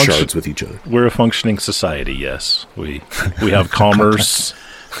egg shards with each other? We're a functioning society. Yes, we have commerce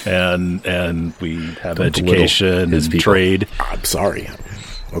and we have education and trade. I'm sorry.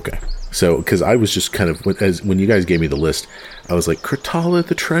 Okay. So, because I was just kind of when you guys gave me the list, I was like, Kratala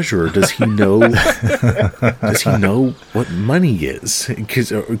the treasurer. Does he know? Does he know what money is?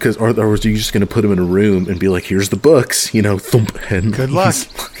 Because or was you just going to put him in a room and be like, here's the books, you know, thump. And good luck.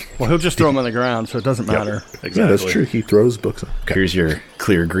 Well, he'll just throw them on the ground, so it doesn't matter. Exactly. Yeah, that's true. He throws books. Okay. Here's your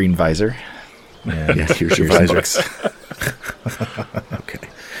clear green visor. Yeah, here's your visor. Okay,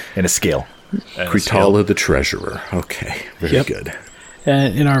 and a scale. Kratala the treasurer. Okay, very good.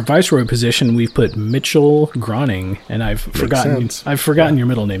 In our viceroy position, we've put Mitchell Groning, and I've forgotten your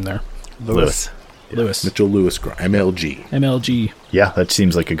middle name there. Lewis. Mitchell Lewis, MLG. MLG. Yeah, that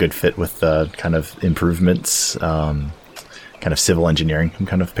seems like a good fit with kind of improvements, kind of civil engineering. I'm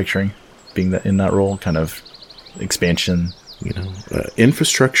kind of picturing being in that role, kind of expansion. You know,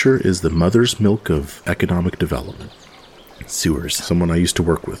 infrastructure is the mother's milk of economic development. Sewers. Someone I used to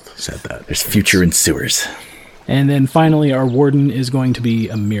work with said that. There's future in sewers. And then finally, our warden is going to be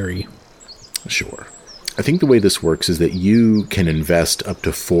Amiri. Sure. I think the way this works is that you can invest up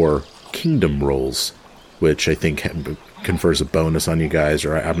to 4 kingdom rolls, which I think confers a bonus on you guys,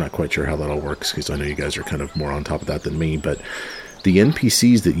 or I'm not quite sure how that all works, because I know you guys are kind of more on top of that than me, but the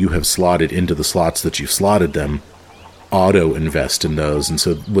NPCs that you have slotted into the slots that you've slotted them auto invest in those. And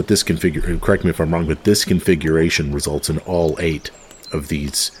so what this correct me if I'm wrong, but this configuration results in all 8 of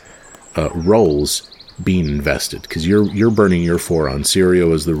these roles being invested, because you're burning your 4 on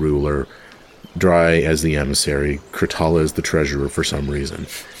Sirio as the ruler, Dry as the emissary, Kratala as the treasurer for some reason,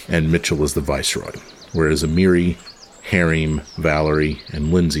 and Mitchell as the viceroy. Whereas Amiri, Harim, Valerie,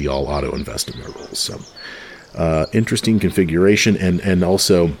 and Lindsay all auto-invest in their roles. So, interesting configuration, and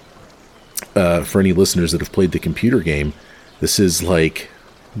also, for any listeners that have played the computer game, this is like,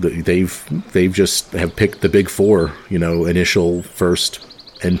 they've just have picked the big 4, initial first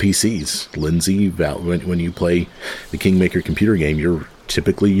NPCs. Lindsay, when you play the Kingmaker computer game, you're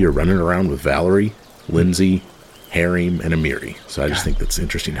running around with Valerie, Lindsay, Harim, and Amiri. So I just think that's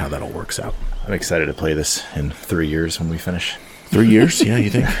interesting how that all works out. I'm excited to play this in 3 years when we finish. 3 years? Yeah, you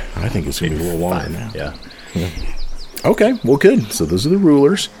think? I think it's going to be a little longer now. Yeah. Okay, well, good. So those are the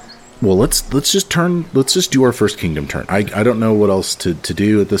rulers. Well, let's just do our first kingdom turn. I don't know what else to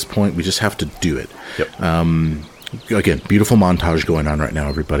do at this point. We just have to do it. Yep. Again, beautiful montage going on right now,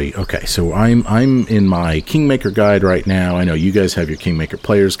 everybody. Okay, so I'm in my Kingmaker guide right now. I know you guys have your Kingmaker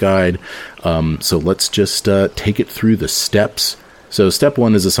player's guide. So let's just take it through the steps. So step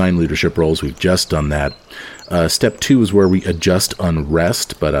 1 is assign leadership roles. We've just done that. Step 2 is where we adjust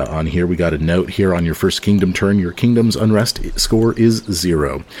unrest. But on here, we got a note here on your first kingdom turn. Your kingdom's unrest score is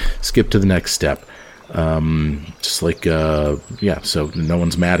 0. Skip to the next step. So no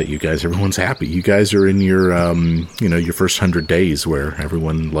one's mad at you guys. Everyone's happy. You guys are in your, your first 100 days where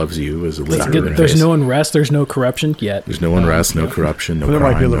everyone loves you as a leader. There's no unrest. There's no corruption yet. There's no unrust, no corruption, no there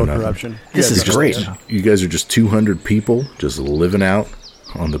crime, might be a little no corruption. This is great. You guys are just 200 people just living out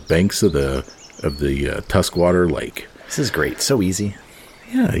on the banks of the Tuskwater Lake. This is great. So easy.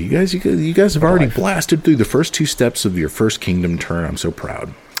 Yeah, you guys have already blasted through the first 2 steps of your first kingdom turn. I'm so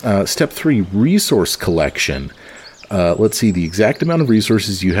proud. Step 3, resource collection. Let's see, the exact amount of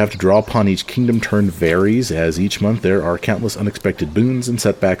resources you have to draw upon each kingdom turn varies, as each month there are countless unexpected boons and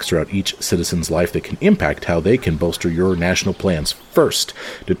setbacks throughout each citizen's life that can impact how they can bolster your national plans. First,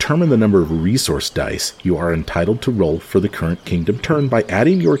 determine the number of resource dice you are entitled to roll for the current kingdom turn by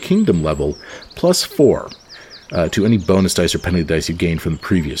adding your kingdom level plus 4 to any bonus dice or penalty dice you gained from the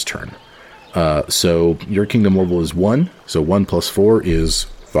previous turn. So your kingdom level is 1, so 1 plus 4 is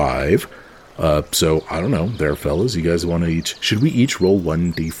 5. So I don't know, there, fellas. You guys want to should we each roll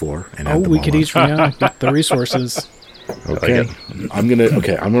 1d4 and add them we all could up? each get the resources. Okay, I'm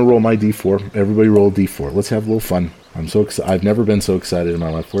gonna roll my d4. Everybody roll a d4. Let's have a little fun. I'm so excited. I've never been so excited in my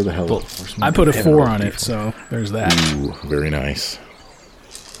life. Where the hell? I put a 4 on it, so there's that. Ooh, very nice.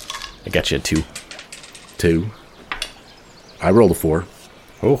 I got you a 2. 2. I rolled a 4.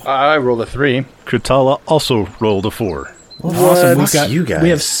 I rolled a 3. Kratala also rolled a 4. Awesome. You guys. We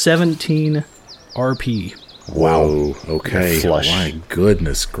have 17 RP. Wow. Okay. Flush. My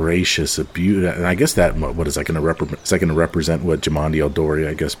goodness gracious. A beauty. And I guess what is that going to represent? Is that going to represent what Jamandi Eldori,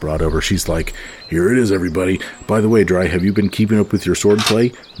 I guess, brought over? She's like, here it is, everybody. By the way, Dry, have you been keeping up with your sword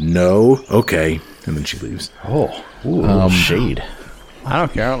play? No. Okay. And then she leaves. Shade. I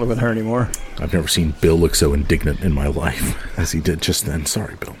don't care. I don't live with her anymore. I've never seen Bill look so indignant in my life as he did just then.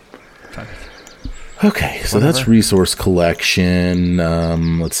 Sorry, Bill. Okay, so that's resource collection.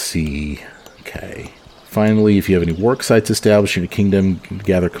 Let's see. Okay. Finally, if you have any work sites established in your kingdom,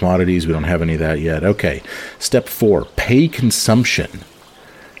 gather commodities. We don't have any of that yet. Okay. Step 4, pay consumption.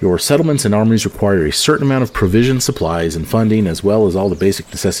 Your settlements and armies require a certain amount of provision, supplies, and funding, as well as all the basic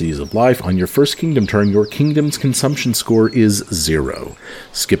necessities of life. On your first kingdom turn, your kingdom's consumption score is 0.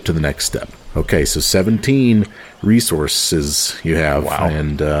 Skip to the next step. Okay, so 17 resources you have. Wow.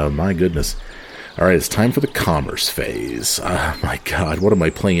 And my goodness. All right, it's time for the commerce phase. My God, what am I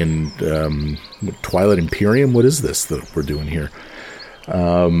playing? Twilight Imperium? What is this that we're doing here?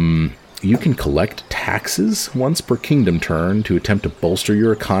 You can collect taxes once per kingdom turn to attempt to bolster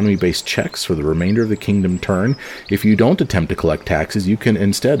your economy-based checks for the remainder of the kingdom turn. If you don't attempt to collect taxes, you can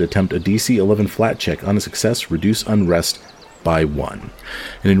instead attempt a DC 11 flat check. On a success, reduce unrest by 1.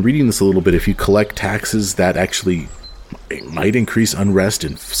 And in reading this a little bit, if you collect taxes, that actually might increase unrest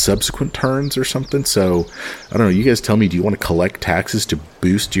in subsequent turns or something. So, I don't know. You guys tell me, do you want to collect taxes to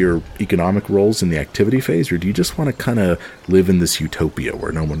boost your economic rolls in the activity phase, or do you just want to kind of live in this utopia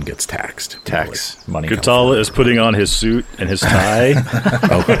where no one gets taxed? Tax money. Kratala is putting on his suit and his tie,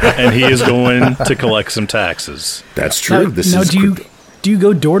 and he is going to collect some taxes. That's true. Do you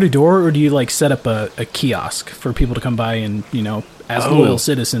go door to door, or do you set up a kiosk for people to come by and as loyal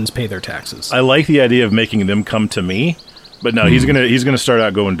citizens pay their taxes? I like the idea of making them come to me, but no, he's gonna start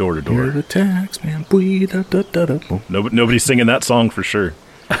out going door to You're door. the tax man. Nobody's singing that song for sure.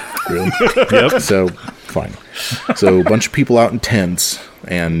 Really? Yep. So Fine. So a bunch of people out in tents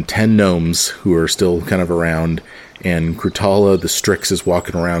and 10 gnomes who are still kind of around, and Krutala the Strix is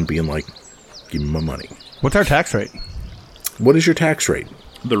walking around being like, give me my money. What's our tax rate? What is your tax rate?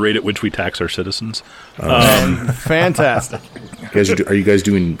 The rate at which we tax our citizens. Fantastic. Are you guys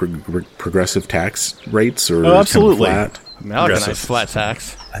doing progressive tax rates or absolutely. Kind of flat? I mean, I like a nice flat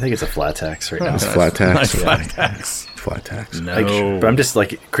tax. I think it's a flat tax right now. It's flat tax. Nice flat tax. Flat tax. No. But I'm just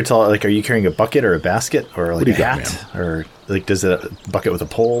like, Krutala, like, are you carrying a bucket or a basket or like do a you got, hat? Or like, does it a bucket with a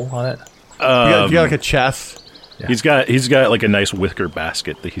pole on it? You got like a chest. Yeah. He's got like a nice wicker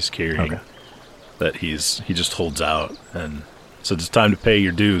basket that he's carrying that he just holds out and says it's time to pay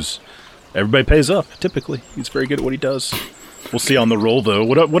your dues. Everybody pays up, typically. He's very good at what he does. We'll see on the roll, though.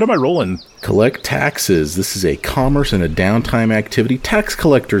 What am I rolling? Collect taxes. This is a commerce and a downtime activity. Tax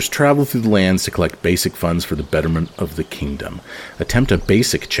collectors travel through the lands to collect basic funds for the betterment of the kingdom. Attempt a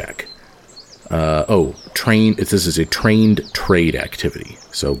basic check. This is a trained trade activity.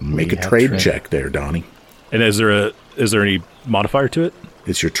 So make a trade check there, Donnie. And is there any modifier to it?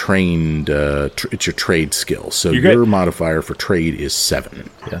 It's your trained. It's your trade skill. So your modifier for trade is 7.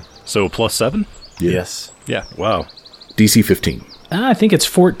 Yeah. So +7? Yeah. Yes. Yeah. Wow. DC 15. I think it's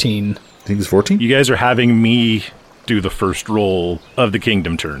 14. I think it's 14. You guys are having me do the first roll of the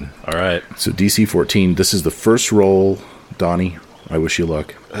kingdom turn. All right. So DC 14. This is the first roll, Donnie. I wish you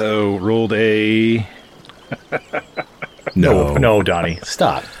luck. Oh, rolled a No, Donnie,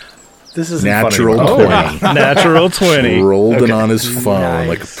 stop. This is natural funny. 20. natural 20. Rolled it on his phone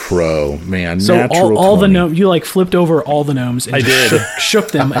like a pro. Man, So natural all 20. the gnomes, you like flipped over all the gnomes and I did.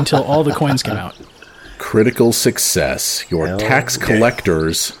 shook them until all the coins came out. Critical success. Your tax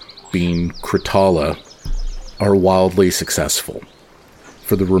collectors, being Krutala, are wildly successful.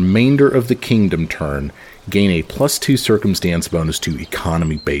 For the remainder of the kingdom turn, gain a +2 circumstance bonus to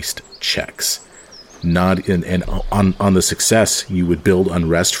economy-based checks. On the success, you would build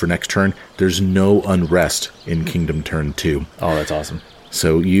unrest for next turn. There's no unrest in Kingdom Turn 2. Oh, that's awesome.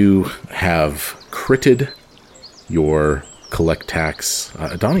 So you have critted your collect tax.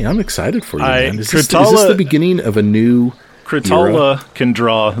 Donnie, I'm excited for you, man. Is this the beginning of a new Krutala era? can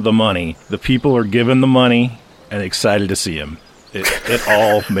draw the money. The people are given the money and excited to see him. It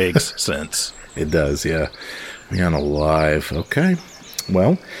all makes sense. It does, yeah. Man alive. Okay.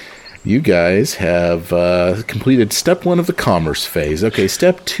 Well, you guys have completed step 1 of the commerce phase. Okay,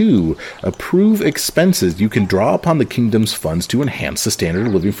 step 2, approve expenses. You can draw upon the kingdom's funds to enhance the standard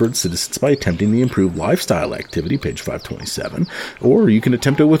of living for its citizens by attempting the improved lifestyle activity, page 527. Or you can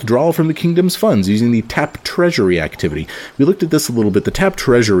attempt a withdrawal from the kingdom's funds using the tap treasury activity. We looked at this a little bit. The tap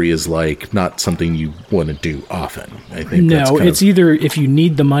treasury is like not something you want to do often. I think it's either if you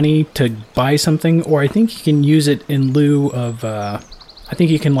need the money to buy something, or I think you can use it in lieu of. I think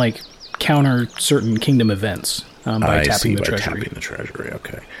you can like counter certain kingdom events by tapping the treasury.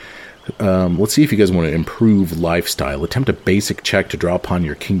 Okay. Let's see if you guys want to improve lifestyle. Attempt a basic check to draw upon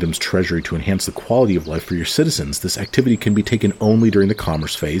your kingdom's treasury to enhance the quality of life for your citizens. This activity can be taken only during the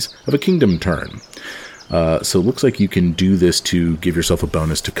commerce phase of a kingdom turn. So it looks like you can do this to give yourself a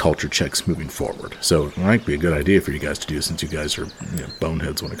bonus to culture checks moving forward. So it might be a good idea for you guys to do since you guys are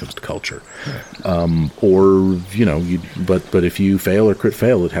boneheads when it comes to culture. But if you fail or crit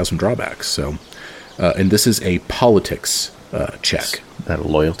fail, it has some drawbacks. So, and this is a politics check. Is that a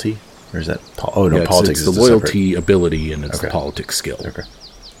loyalty? Or is that... politics it's the loyalty ability and it's the politics skill. Okay.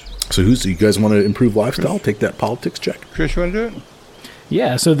 So you guys want to improve lifestyle? Take that politics check. Chris, you want to do it?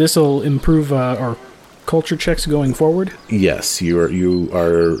 Yeah, so this will improve our culture checks going forward? Yes, you are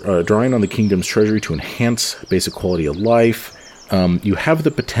drawing on the kingdom's treasury to enhance basic quality of life. You have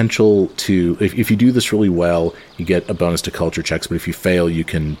the potential to, if you do this really well, you get a bonus to culture checks, but if you fail, you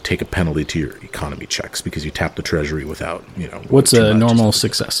can take a penalty to your economy checks because you tap the treasury without, What's a normal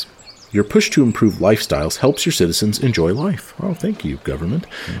success? Your push to improve lifestyles helps your citizens enjoy life. Oh, thank you, government.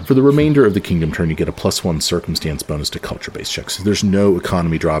 For the remainder of the kingdom turn, you get a +1 circumstance bonus to culture-based checks. So there's no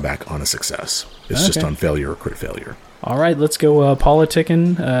economy drawback on a success. It's just on failure or crit failure. All right, let's go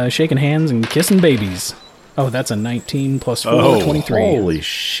politicking, shaking hands, and kissing babies. Oh, that's a 19 plus 4, 23. Holy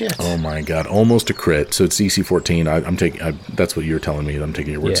shit. Oh my god, almost a crit. So it's DC 14. I'm taking that's what you're telling me. I'm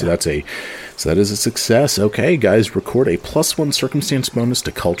taking your word. Yeah. So that is a success. Okay, guys, record a +1 circumstance bonus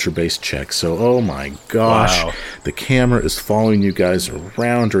to culture-based checks. So, oh my gosh. Wow. The camera is following you guys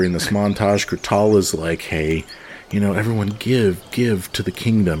around during this montage. Krutala is like, hey, everyone give to the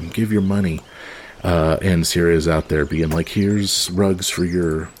kingdom. Give your money. And Syria's out there being like, here's rugs for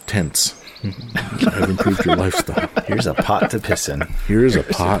your tents. I've improved your lifestyle. Here's a pot to piss in. Here's a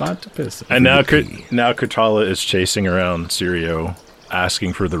pot to piss in. And now Krutala is chasing around Sirio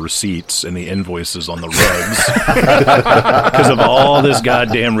asking for the receipts and the invoices on the rugs because of all this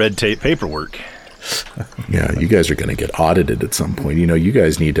goddamn red tape paperwork. Yeah, you guys are going to get audited at some point. You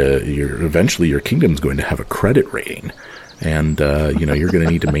guys need to. Eventually, your kingdom's going to have a credit rating, and you're going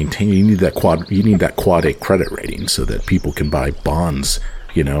to need to maintain. You need that quad A credit rating so that people can buy bonds.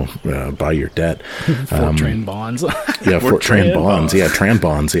 Buy your debt. Fort Trand bonds. Yeah, Fort Trand bonds. Yeah, Trand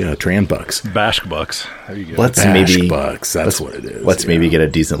bonds. Yeah, Trand bucks. Bash bucks. There you go. Bash bucks. That's what it is. Let's maybe get a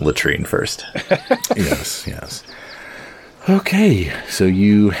decent latrine first. Yes. Okay, so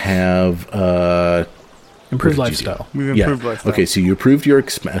you have improved lifestyle. We've improved lifestyle. Okay, so you improved your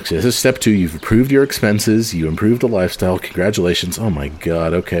expenses. This is step 2. You've improved your expenses. You improved the lifestyle. Congratulations. Oh my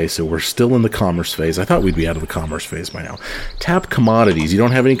God. Okay, so we're still in the commerce phase. I thought we'd be out of the commerce phase by now. Tap commodities. You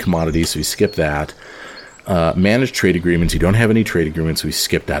don't have any commodities, so we skip that. Manage trade agreements. You don't have any trade agreements, so we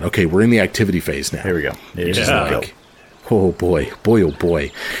skip that. Okay, we're in the activity phase now. Here we go. Oh boy.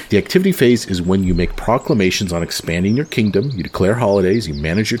 The activity phase is when you make proclamations on expanding your kingdom, you declare holidays, you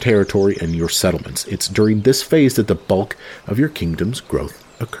manage your territory and your settlements. It's during this phase that the bulk of your kingdom's growth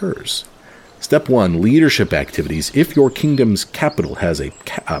occurs. Step 1, leadership activities. If your kingdom's capital has a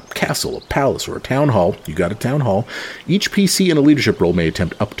castle, a palace, or a town hall, you got a town hall, each PC in a leadership role may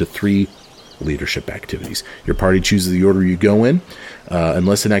attempt up to 3 leadership activities. Your party chooses the order you go in.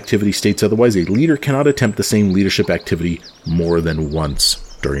 Unless an activity states otherwise, a leader cannot attempt the same leadership activity more than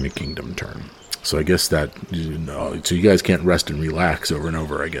once during a kingdom turn. So I guess that, so you guys can't rest and relax over and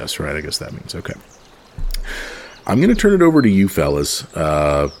over, I guess, right? I guess that means, okay. I'm going to turn it over to you fellas.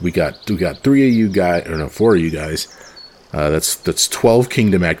 We got 3 of you guys, or no, 4 of you guys. That's 12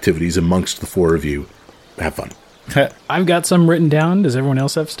 kingdom activities amongst the 4 of you. Have fun. I've got some written down. Does everyone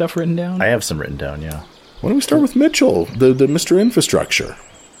else have stuff written down? I have some written down, yeah. Why don't we start with Mitchell, the Mr. Infrastructure?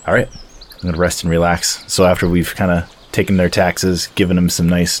 All right. I'm going to rest and relax. So after we've kind of taken their taxes, given them some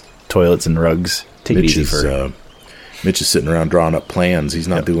nice toilets and rugs, take it easy for... Mitch is sitting around drawing up plans. He's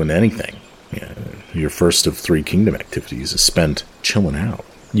not doing anything. Yeah, your first of 3 kingdom activities is spent chilling out.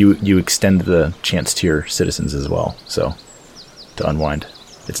 You extend the chance to your citizens as well, so to unwind.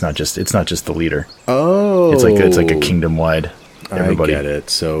 It's not just the leader. Oh, it's like a kingdom wide. Everybody, I get it.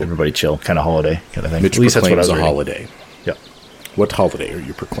 So everybody chill, kind of holiday kind of thing. Mitch At least that's what I was a reading. Holiday. Yep. What holiday are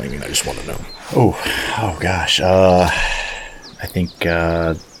you proclaiming? I just want to know. Oh gosh. I think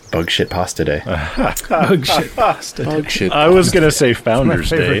Bug Shit Pasta Day. Bug shit pasta. Bug shit. I was going to say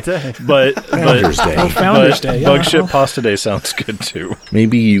Founders Day, but Founders Day. Founders Day. Yeah. Bug Shit Pasta Day sounds good too.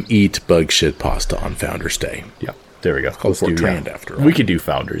 Maybe you eat bug shit pasta on Founders Day. Yep. There we go. Called Fort Trand after all. We could do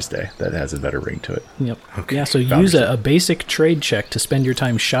Founders Day. That has a better ring to it. Yep. Okay. Yeah, so Founders use Day. a basic trade check to spend your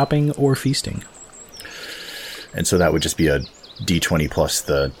time shopping or feasting. And so that would just be a D20 plus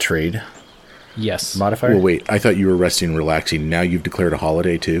the trade Yes. modifier? Well, wait. I thought you were resting and relaxing. Now you've declared a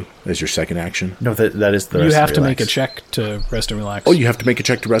holiday too as your second action. No, that is the You rest have of to relax. make a check to rest and relax. Oh, you have to make a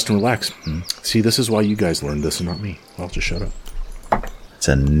check to rest and relax. See, this is why you guys learned this and not me. I'll just shut up. It's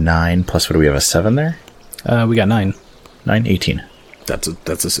a 9 plus, what do we have, a 7 there? We got 9. 9, 18. That's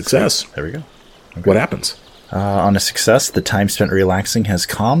a success. There we go. What happens? On a success, the time spent relaxing has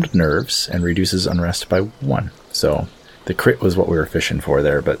calmed nerves and reduces unrest by 1. So the crit was what we were fishing for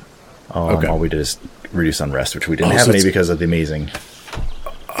there, but Okay. all we did is reduce unrest, which we didn't Oh, have so any it's- because of the amazing.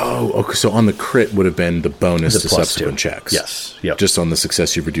 Oh, okay. So on the crit would have been the bonus The to plus subsequent 2. checks. Yes. Yep. Just on the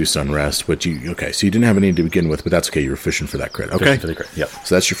success, you've reduced unrest. But okay. So you didn't have any to begin with, but that's okay. You were fishing for that crit. Okay. Fishing for the crit. Yep.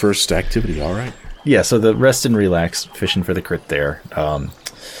 So that's your first activity. All right. Yeah, so the rest and relax, fishing for the crit there.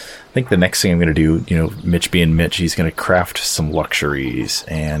 I think the next thing I'm going to do, Mitch being Mitch, he's going to craft some luxuries.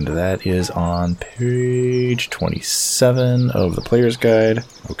 And that is on page 27 of the player's guide.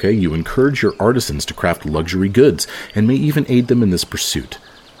 Okay. You encourage your artisans to craft luxury goods and may even aid them in this pursuit.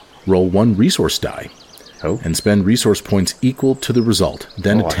 Roll 1 resource die and spend resource points equal to the result.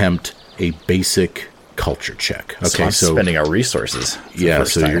 Then attempt a basic culture check. Okay, I'm so spending our resources. It's the yeah,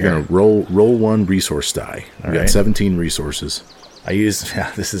 first so time you're here. going to roll 1 resource die. You got right. 17 resources.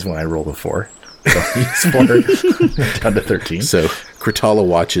 This is when I roll the 4. So I use 4 down to 13. So Kratala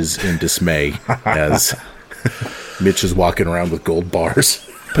watches in dismay as Mitch is walking around with gold bars.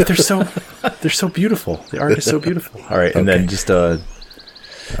 But they're so beautiful. The art is so beautiful. All right, and then just a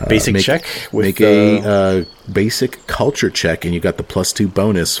basic check with make a basic culture check, and you got the +2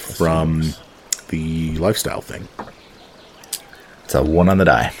 bonus from the lifestyle thing. it's a 1 on the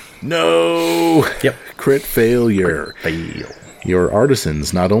die. No. Yep. Crit failure. Fail. Your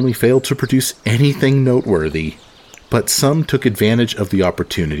artisans not only failed to produce anything noteworthy, but some took advantage of the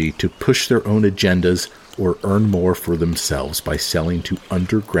opportunity to push their own agendas or earn more for themselves by selling to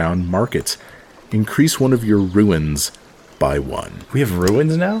underground markets. Increase one of your ruins by 1. We have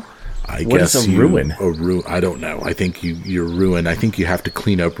ruins now? I What guess is a ruin? I don't know. I think your ruin. I think you have to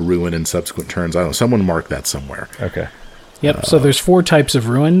clean up ruin in subsequent turns. I don't know. Someone mark that somewhere. Okay. Yep. So there's 4 types of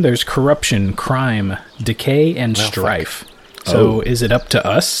ruin. There's corruption, crime, decay, and strife. So is it up to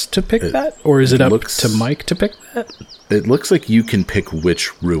us to pick that, or is it up to Mike to pick that? It looks like you can pick which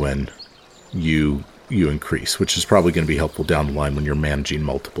ruin you increase, which is probably going to be helpful down the line when you're managing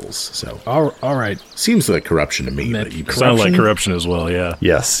multiples. So All right. seems like corruption to me. But you Sound like corruption as well, yeah.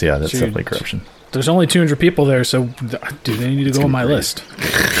 Yes, yeah, that's Dude. definitely corruption. There's only 200 people there, so do they need to go on my list?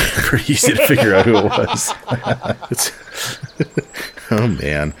 Pretty easy to figure out who it was. Oh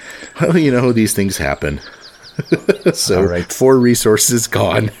man, well these things happen. So All right. 4 resources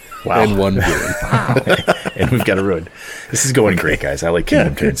gone. Wow. And 1 ruin. And we've got a ruin. This is going great, guys. I like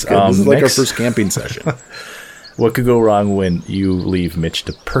Kingdom turns. This is like our Next, first camping session. what could go wrong when you leave Mitch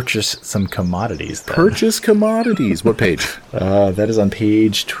to purchase some commodities? Then? Purchase commodities. What page? That is on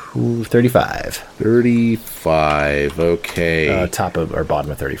page 35. 35. Okay. Top of or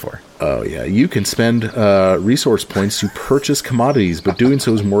bottom of 34. Oh, yeah. You can spend resource points to purchase commodities, but doing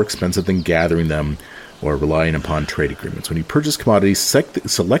so is more expensive than gathering them or relying upon trade agreements. When you purchase commodities,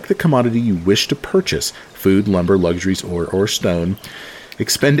 select the commodity you wish to purchase, food, lumber, luxuries, or stone.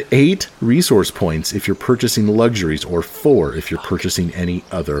 Expend 8 resource points if you're purchasing luxuries, or 4 if you're purchasing any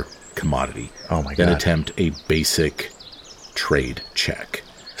other commodity. Oh my Then God. attempt a basic trade check.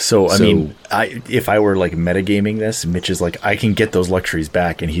 So, I mean, if I were like metagaming this, Mitch is like, I can get those luxuries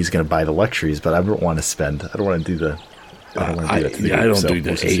back, and he's going to buy the luxuries, but I don't want to spend. I don't want to do the. I don't want to do that to the group, I don't so do we'll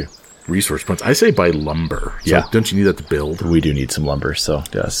the just 8 resource points. I say buy lumber. So Yeah. don't you need that to build? We do need some lumber, so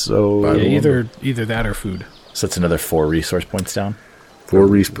yeah. So, Yeah, either that or food. so that's another 4 resource points down.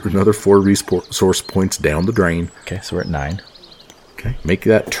 Another 4 resource points down the drain. Okay, so we're at 9. Okay, make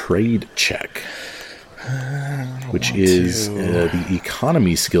that trade check, which is the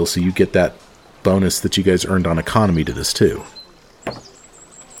economy skill. So you get that bonus that you guys earned on economy to this too.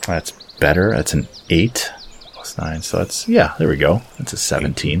 That's better. That's an 8 plus 9. So that's there we go. That's a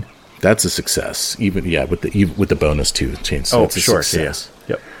 17. That's a success. Even with the bonus too. So it's a sure. success.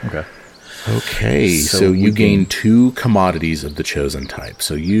 Yeah. Yep. Okay. Okay, So so you we gain 2 commodities of the chosen type.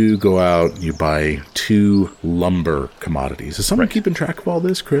 So you go out, you buy 2 lumber commodities. Is someone keeping track of all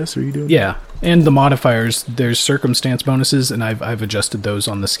this, Chris? Are you doing? Yeah, and the modifiers, there's circumstance bonuses, and I've adjusted those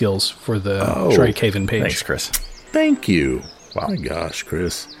on the skills for the Shrike Haven page. Thanks, Chris. Thank you. Wow. My gosh,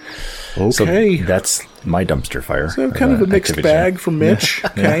 Chris. Okay. So that's my dumpster fire. So kind of a mixed activity. bag for Mitch.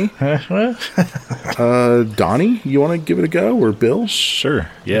 Okay. Donnie, you want to give it a go, or Bill? Sure.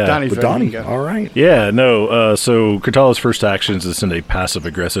 Yeah. Donnie's But ready, Donnie, you can go. all right. Yeah, no. So Kurtala's first action is to send a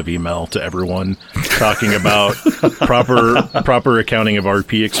passive-aggressive email to everyone talking about proper accounting of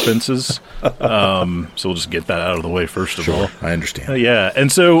RP expenses. So we'll just get that out of the way first of all. I understand. Yeah,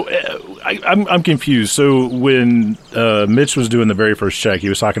 and so I'm confused. So when Mitch was doing the very first check, he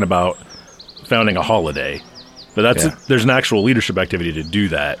was talking about founding a holiday, but there's an actual leadership activity to do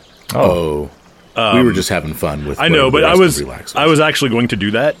that. We were just having fun with. I know, but whatever the rest of I was actually going to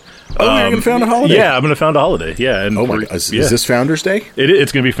do that. Oh, you're gonna found a holiday? Yeah, I'm going to found a holiday. Yeah, and Oh my God! Is this Founders Day?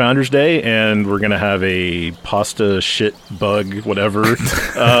 It's going to be Founders Day, and we're going to have a pasta shit bug whatever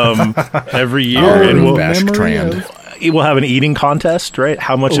every year, and we'll bash Trand. we'll have an eating contest, right?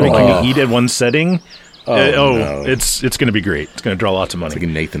 How much of it can you eat at one setting? No. It's going to be great. It's going to draw lots of money. Like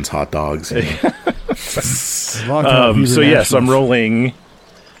in Nathan's hot dogs. Long time So yes, I'm rolling.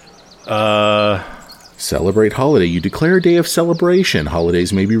 Celebrate holiday. You declare a day of celebration.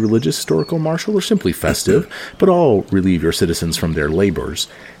 Holidays may be religious, historical, martial, or simply festive, but all relieve your citizens from their labors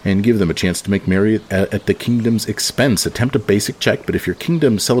and give them a chance to make merry at the kingdom's expense. Attempt a basic check, but if your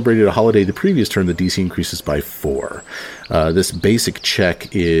kingdom celebrated a holiday the previous turn, the DC increases by 4. This basic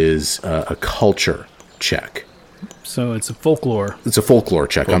check is a culture check. So it's a folklore. It's a folklore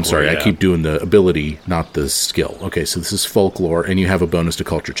check. I'm sorry. yeah. I keep doing the ability, not the skill. Okay, so this is folklore, and you have a bonus to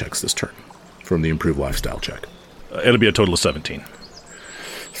culture checks this turn from the improved lifestyle check. It'll be a total of 17.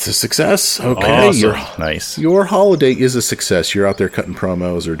 It's a success. Okay. Awesome. Nice. Your holiday is a success. You're out there cutting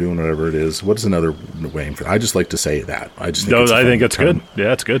promos or doing whatever it is. What is another way for I just like to say that. I just think No, it's a I fun think it's term. good.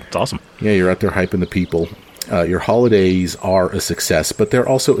 Yeah, it's good. It's awesome. Yeah, you're out there hyping the people. Your holidays are a success, but they're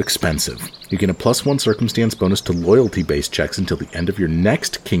also expensive. You get a +1 circumstance bonus to loyalty-based checks until the end of your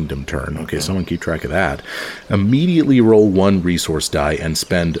next kingdom turn. Okay, someone keep track of that. Immediately roll 1 resource die and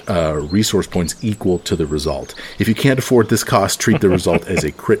spend resource points equal to the result. If you can't afford this cost, treat the result as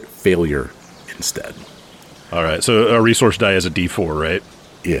a crit failure instead. All right. So a resource die is a D4, right?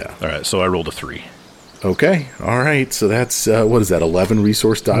 Yeah. All right. So I rolled a 3. Okay. All right. So that's, what is that, 11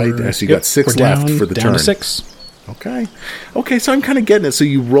 resource die? So you got 6 We're left for the down turn. to 6. Okay. Okay, so I'm kind of getting it. So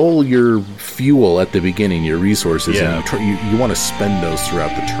you roll your fuel at the beginning, your resources, Yeah. and you want to spend those throughout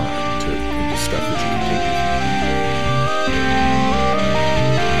the turn.